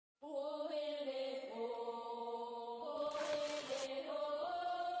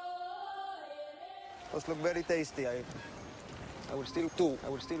Those look very tasty. I will steal two. I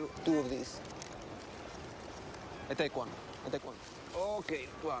will steal two of these. I take one. I take one. Okay,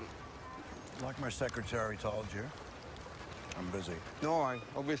 one. Like my secretary told you, I'm busy. No,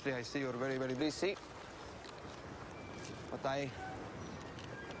 obviously I see you're very, very busy. But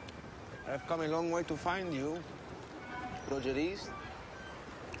I've come a long way to find you, Roger East.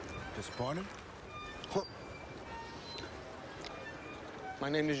 Disappointed? My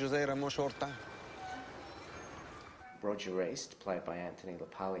name is José Ramos-Horta. Roger East, played by Anthony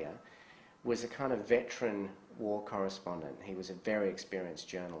LaPaglia, was a kind of veteran war correspondent. He was a very experienced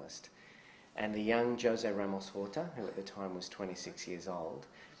journalist. And the young José Ramos-Horta, who at the time was 26 years old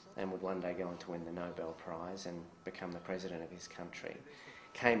and would one day go on to win the Nobel Prize and become the president of his country,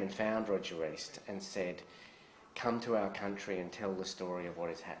 came and found Roger East and said, come to our country and tell the story of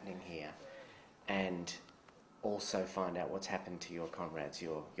what is happening here, and also find out what's happened to your comrades,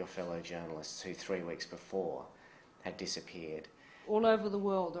 your fellow journalists who 3 weeks before had disappeared. All over the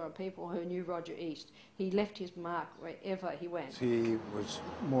world there are people who knew Roger East. He left his mark wherever he went. He was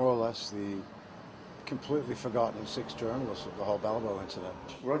more or less the completely forgotten sixth journalist of the whole Balibo incident.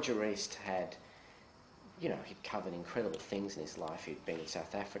 Roger East had, you know, he'd covered incredible things in his life. He'd been in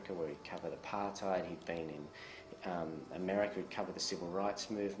South Africa where he'd covered apartheid, he'd been in America, he'd covered the civil rights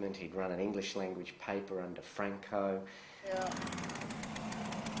movement, he'd run an English language paper under Franco. Yeah.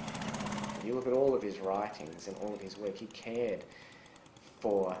 You look at all of his writings and all of his work, he cared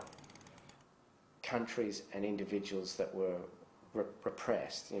for countries and individuals that were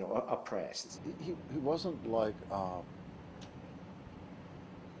repressed, you know, oppressed. He wasn't like,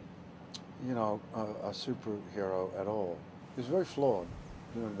 you know, a superhero at all. He was a very flawed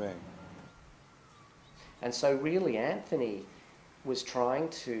human being. And so really Anthony was trying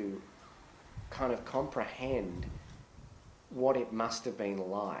to kind of comprehend what it must have been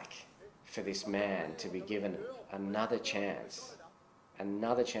like for this man to be given another chance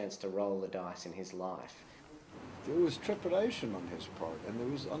to roll the dice in his life. There was trepidation on his part, and there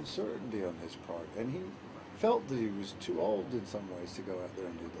was uncertainty on his part, and he felt that he was too old in some ways to go out there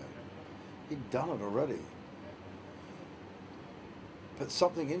and do that. He'd done it already. But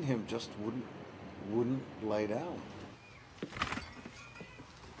something in him just wouldn't lay down.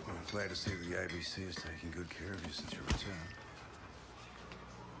 Well, I'm glad to see that the ABC is taking good care of you since your return.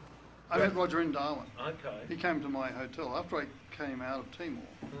 I met Roger in Darwin. Okay. He came to my hotel after I came out of Timor.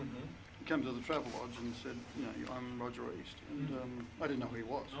 Mm-hmm. He came to the travel lodge and said, you know, I'm Roger East. And I didn't know who he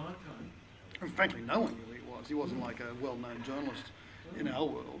was. Okay. And frankly, no one knew who he was. He wasn't like a well-known journalist in our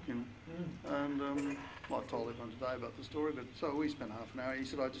world, you know. And well, I've told everyone today about the story, but so we spent half an hour. He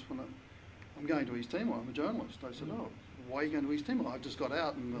said, I'm going to East Timor, I'm a journalist. I said, oh, why are you going to East Timor? I've just got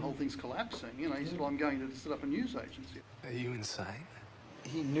out and the whole thing's collapsing. You know, he said, well, I'm going to set up a news agency. Are you insane?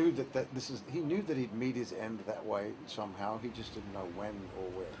 He knew he knew that he'd meet his end that way somehow. He just didn't know when or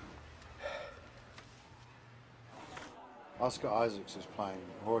where. Oscar Isaacs is playing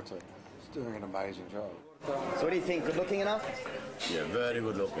Horta. He's doing an amazing job. So what do you think? Good looking enough? Yeah, very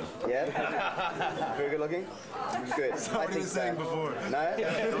good looking. Yeah? Very good looking? Good. That's what he was saying before. No?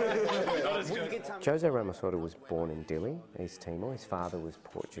 José Ramos-Horta was born in Dili, East Timor. His father was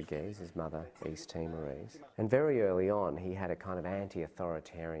Portuguese, his mother East Timorese. And very early on, he had a kind of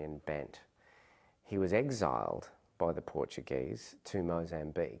anti-authoritarian bent. He was exiled by the Portuguese to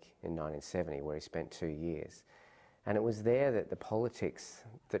Mozambique in 1970, where he spent 2 years. And it was there that the politics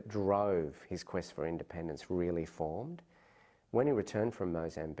that drove his quest for independence really formed. When he returned from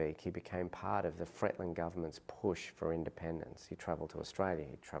Mozambique, he became part of the Fretland government's push for independence. He travelled to Australia,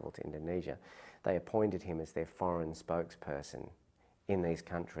 he travelled to Indonesia. They appointed him as their foreign spokesperson in these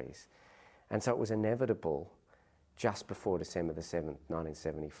countries. And so it was inevitable, just before December the 7th,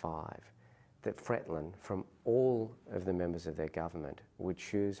 1975, that Fretland, from all of the members of their government, would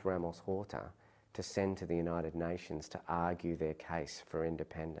choose Ramos-Horta to send to the United Nations to argue their case for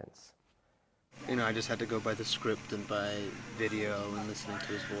independence. You know, I just had to go by the script and by video and listening to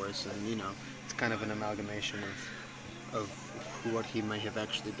his voice, and you know, it's kind of an amalgamation of what he may have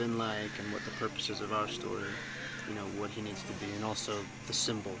actually been like and what the purposes of our story, you know, what he needs to be, and also the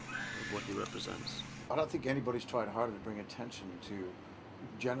symbol of what he represents. I don't think anybody's tried harder to bring attention to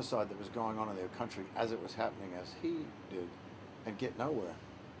genocide that was going on in their country as it was happening as he did, and get nowhere.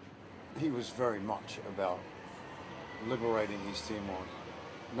 He was very much about liberating East Timor,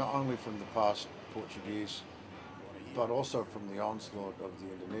 not only from the past Portuguese, but also from the onslaught of the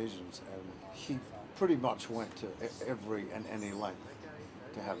Indonesians, and he pretty much went to every and any length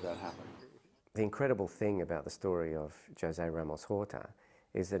to have that happen. The incredible thing about the story of José Ramos-Horta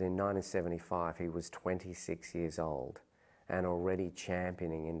is that in 1975 he was 26 years old and already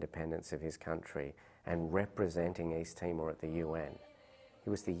championing independence of his country and representing East Timor at the UN. He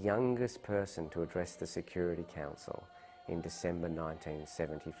was the youngest person to address the Security Council in December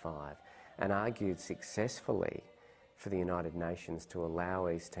 1975 and argued successfully for the United Nations to allow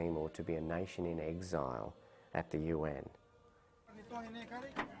East Timor to be a nation in exile at the UN.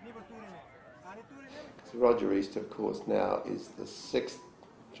 So Roger East, of course, now is the 6th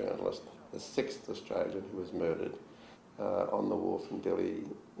journalist, the 6th Australian who was murdered on the wharf in Dili,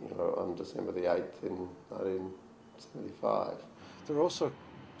 on December the 8th in 1975. There are also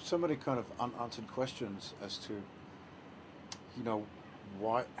so many kind of unanswered questions as to,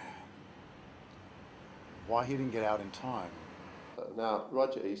 why he didn't get out in time. Now,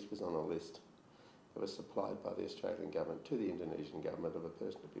 Roger East was on a list that was supplied by the Australian government to the Indonesian government of a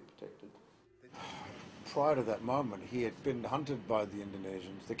person to be protected. Prior to that moment, he had been hunted by the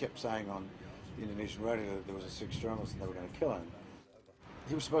Indonesians. They kept saying on the Indonesian radio that there was a 6th journalist and they were going to kill him.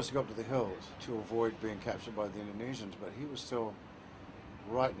 He was supposed to go up to the hills to avoid being captured by the Indonesians, but he was still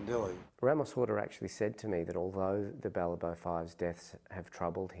right in Dili. Ramos-Horta actually said to me that although the Balibo Five's deaths have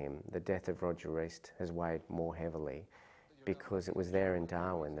troubled him, the death of Roger East has weighed more heavily, because it was there in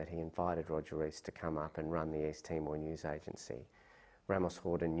Darwin that he invited Roger East to come up and run the East Timor news agency.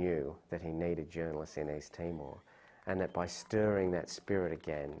 Ramos-Horta knew that he needed journalists in East Timor, and that by stirring that spirit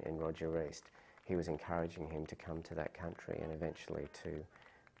again in Roger East, he was encouraging him to come to that country and eventually to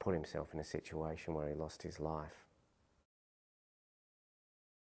put himself in a situation where he lost his life.